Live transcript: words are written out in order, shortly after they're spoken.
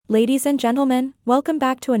Ladies and gentlemen, welcome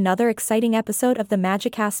back to another exciting episode of the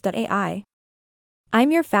Magicast.ai.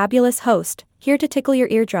 I'm your fabulous host, here to tickle your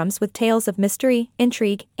eardrums with tales of mystery,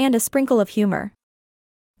 intrigue, and a sprinkle of humor.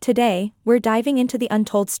 Today, we're diving into the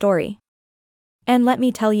Untold Story. And let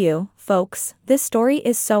me tell you, folks, this story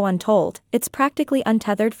is so untold, it's practically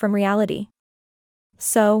untethered from reality.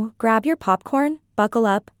 So, grab your popcorn, buckle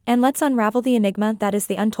up, and let's unravel the enigma that is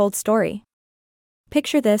the Untold Story.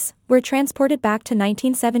 Picture this, we're transported back to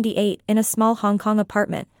 1978 in a small Hong Kong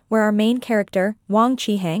apartment, where our main character, Wong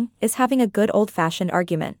Chi-hang, is having a good old-fashioned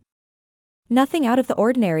argument. Nothing out of the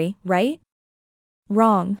ordinary, right?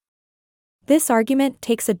 Wrong. This argument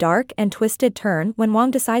takes a dark and twisted turn when Wong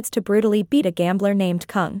decides to brutally beat a gambler named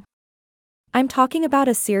Kung. I'm talking about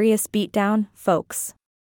a serious beatdown, folks.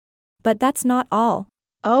 But that's not all.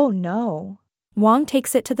 Oh no. Wong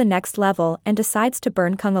takes it to the next level and decides to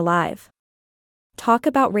burn Kung alive. Talk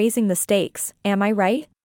about raising the stakes, am I right?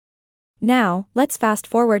 Now, let's fast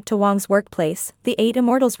forward to Wong's workplace, the Eight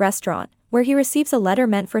Immortals restaurant, where he receives a letter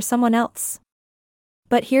meant for someone else.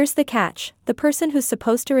 But here's the catch, the person who's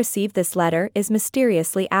supposed to receive this letter is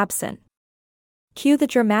mysteriously absent. Cue the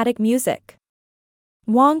dramatic music.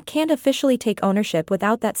 Wong can't officially take ownership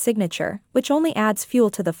without that signature, which only adds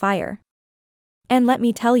fuel to the fire. And let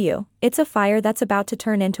me tell you, it's a fire that's about to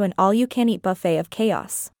turn into an all-you-can-eat buffet of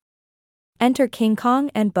chaos. Enter King Kong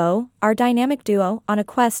and Bo, our dynamic duo, on a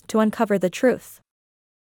quest to uncover the truth.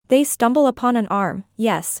 They stumble upon an arm,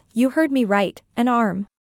 yes, you heard me right, an arm.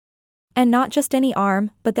 And not just any arm,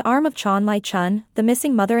 but the arm of Chon Lai Chun, the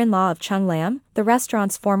missing mother-in-law of Chung Lam, the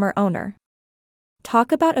restaurant's former owner.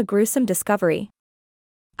 Talk about a gruesome discovery.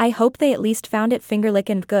 I hope they at least found it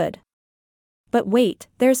finger-lickin' good. But wait,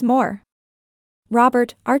 there's more.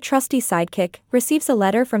 Robert, our trusty sidekick, receives a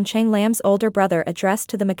letter from Cheng Lam's older brother addressed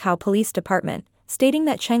to the Macau Police Department, stating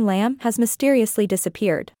that Cheng Lam has mysteriously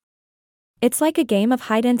disappeared. It's like a game of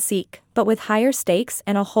hide-and-seek, but with higher stakes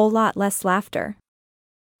and a whole lot less laughter.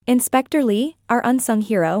 Inspector Lee, our unsung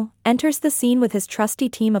hero, enters the scene with his trusty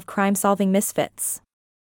team of crime-solving misfits.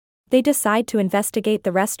 They decide to investigate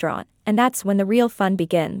the restaurant, and that's when the real fun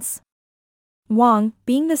begins. Wong,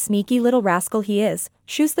 being the sneaky little rascal he is,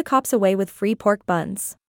 shoos the cops away with free pork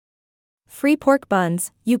buns. Free pork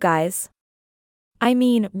buns, you guys. I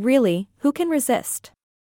mean, really, who can resist?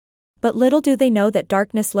 But little do they know that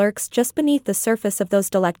darkness lurks just beneath the surface of those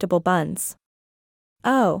delectable buns.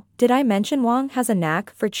 Oh, did I mention Wong has a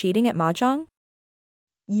knack for cheating at mahjong?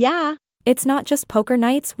 Yeah. It's not just poker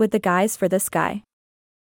nights with the guys for this guy.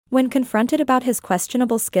 When confronted about his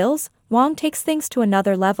questionable skills, Wong takes things to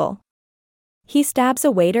another level. He stabs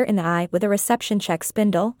a waiter in the eye with a reception check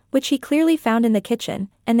spindle, which he clearly found in the kitchen,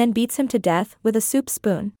 and then beats him to death with a soup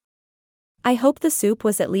spoon. I hope the soup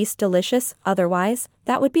was at least delicious, otherwise,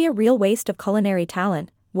 that would be a real waste of culinary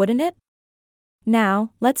talent, wouldn't it?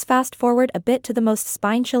 Now, let's fast forward a bit to the most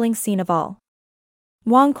spine-chilling scene of all.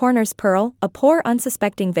 Wong corners Pearl, a poor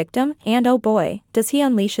unsuspecting victim, and oh boy, does he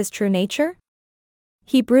unleash his true nature?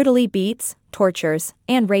 He brutally beats, tortures,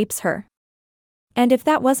 and rapes her. And if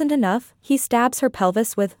that wasn't enough, he stabs her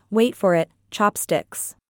pelvis with, wait for it,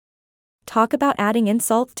 chopsticks. Talk about adding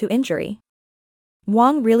insult to injury.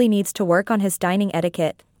 Wong really needs to work on his dining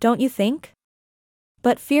etiquette, don't you think?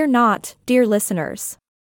 But fear not, dear listeners.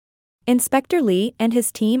 Inspector Lee and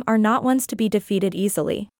his team are not ones to be defeated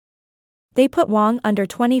easily. They put Wong under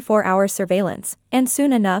 24-hour surveillance, and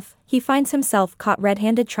soon enough, he finds himself caught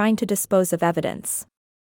red-handed trying to dispose of evidence.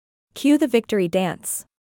 Cue the victory dance.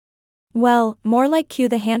 Well, more like cue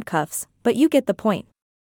the handcuffs, but you get the point.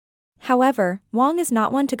 However, Wong is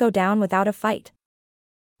not one to go down without a fight.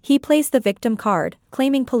 He plays the victim card,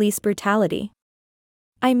 claiming police brutality.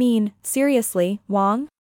 I mean, seriously, Wong?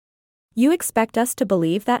 You expect us to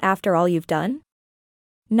believe that after all you've done?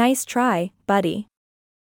 Nice try, buddy.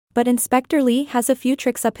 But Inspector Lee has a few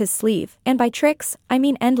tricks up his sleeve, and by tricks, I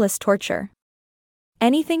mean endless torture.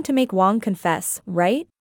 Anything to make Wong confess, right?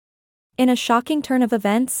 In a shocking turn of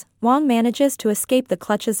events, Wong manages to escape the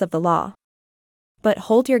clutches of the law. But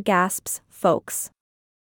hold your gasps, folks.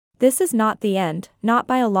 This is not the end, not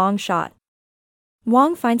by a long shot.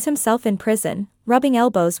 Wong finds himself in prison, rubbing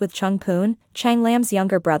elbows with Chung Poon, Chang Lam's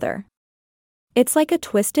younger brother. It's like a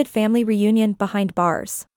twisted family reunion behind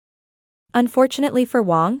bars. Unfortunately for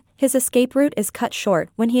Wong, his escape route is cut short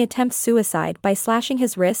when he attempts suicide by slashing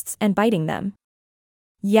his wrists and biting them.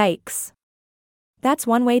 Yikes. That's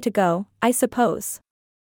one way to go, I suppose.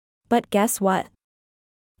 But guess what?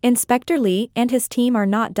 Inspector Lee and his team are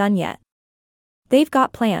not done yet. They've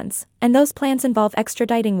got plans, and those plans involve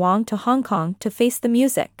extraditing Wong to Hong Kong to face the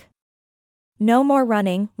music. No more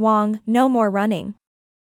running, Wong, no more running.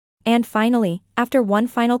 And finally, after one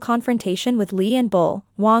final confrontation with Lee and Bull,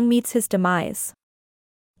 Wong meets his demise.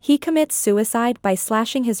 He commits suicide by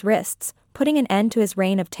slashing his wrists, putting an end to his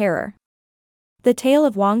reign of terror. The tale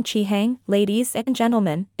of Wong Chi-hang, ladies and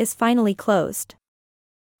gentlemen, is finally closed.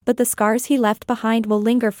 But the scars he left behind will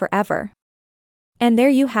linger forever. And there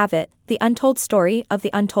you have it, the untold story of the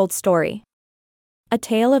untold story. A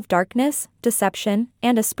tale of darkness, deception,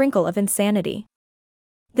 and a sprinkle of insanity.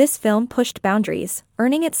 This film pushed boundaries,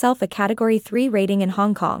 earning itself a Category 3 rating in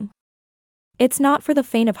Hong Kong. It's not for the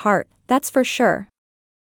faint of heart, that's for sure.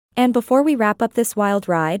 And before we wrap up this wild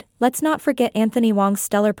ride, let's not forget Anthony Wong's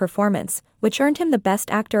stellar performance, which earned him the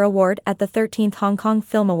Best Actor award at the 13th Hong Kong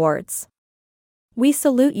Film Awards. We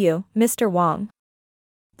salute you, Mr. Wong.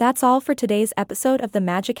 That's all for today's episode of the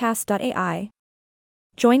Magicast.ai.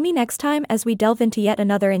 Join me next time as we delve into yet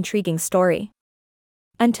another intriguing story.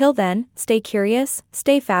 Until then, stay curious,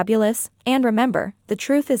 stay fabulous, and remember, the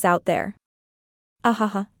truth is out there.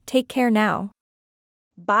 Ahaha, take care now.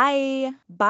 Bye. Bye.